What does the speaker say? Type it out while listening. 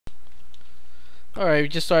Alright, we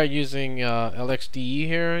just started using LXDE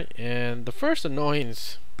here, and the first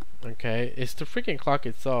annoyance, okay, is the freaking clock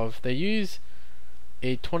itself. They use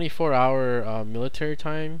a 24-hour military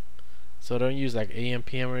time, so don't use like AM,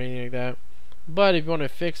 PM or anything like that. But if you want to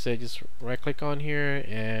fix it, just right click on here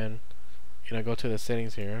and go to the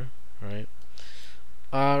settings here, right?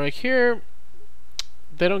 Right here,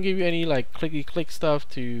 they don't give you any like clicky click stuff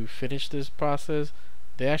to finish this process.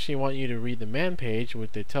 They actually want you to read the man page,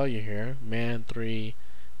 which they tell you here, man 3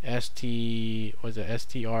 strf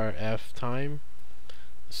time.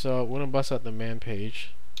 So we're gonna bust out the man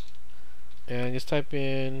page and just type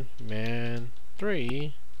in man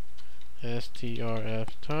 3 strf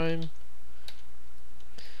time,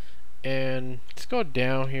 and just go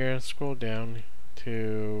down here and scroll down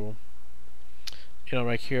to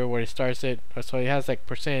right here where it starts it. So it has like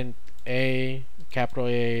 %A, capital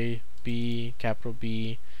A, B, capital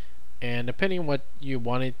B, and depending on what you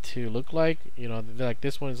want it to look like, like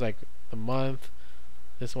this one is like the month,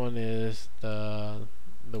 this one is the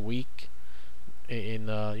week in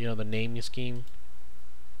the the naming scheme.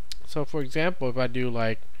 So for example, if I do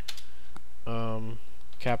like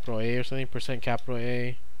capital A or something, capital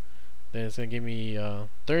A, then it's gonna give me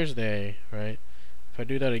Thursday, right? If I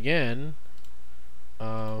do that again,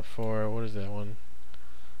 for what is that one?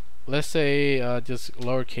 Let's say just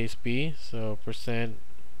lowercase b, so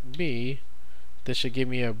 %B. This should give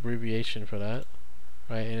me an abbreviation for that,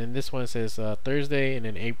 right? And then this one says Thursday, and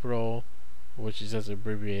then April, which is just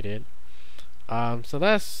abbreviated. So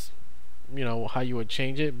that's how you would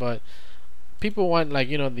change it, but people want like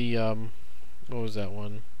the what was that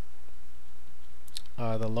one?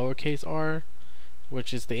 The lowercase r,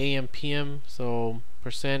 which is the AM PM. So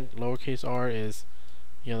lowercase r is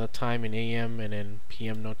the time in AM, and then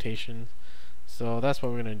PM notation. So that's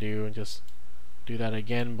what we're gonna do, and just do that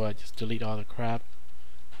again, but just delete all the crap,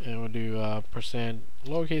 and we'll do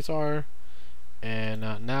lowercase r, and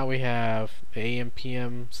now we have the AM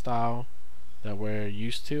PM style that we're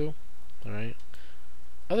used to. Alright,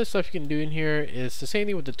 other stuff you can do in here is the same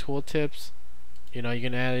thing with the tooltips. You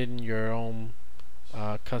can add in your own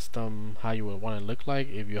custom how you would want to look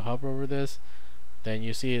like. If you hover over this, then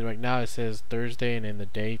you see it right now, it says Thursday and then the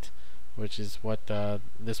date, which is what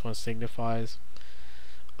this one signifies.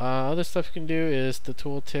 Other stuff you can do is the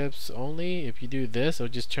tooltips only. If you do this,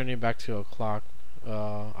 it'll just turn it back to a clock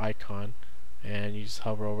icon, and you just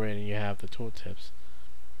hover over it and you have the tooltips.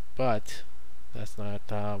 But that's not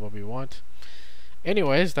what we want.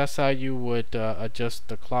 Anyways, that's how you would adjust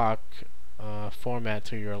the clock format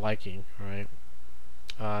to your liking, right?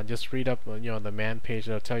 Just read up the man page.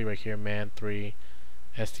 That'll tell you right here, man 3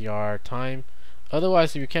 str time.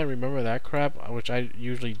 Otherwise, if you can't remember that crap, which I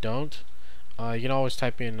usually don't, you can always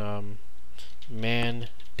type in man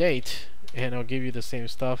date, and it'll give you the same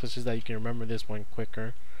stuff. It's just that you can remember this one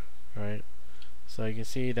quicker, right? So you can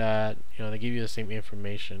see that they give you the same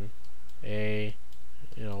information,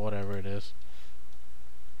 whatever it is.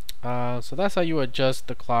 So that's how you adjust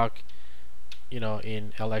the clock in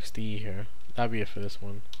LXDE here. That'd be it for this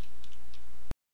one.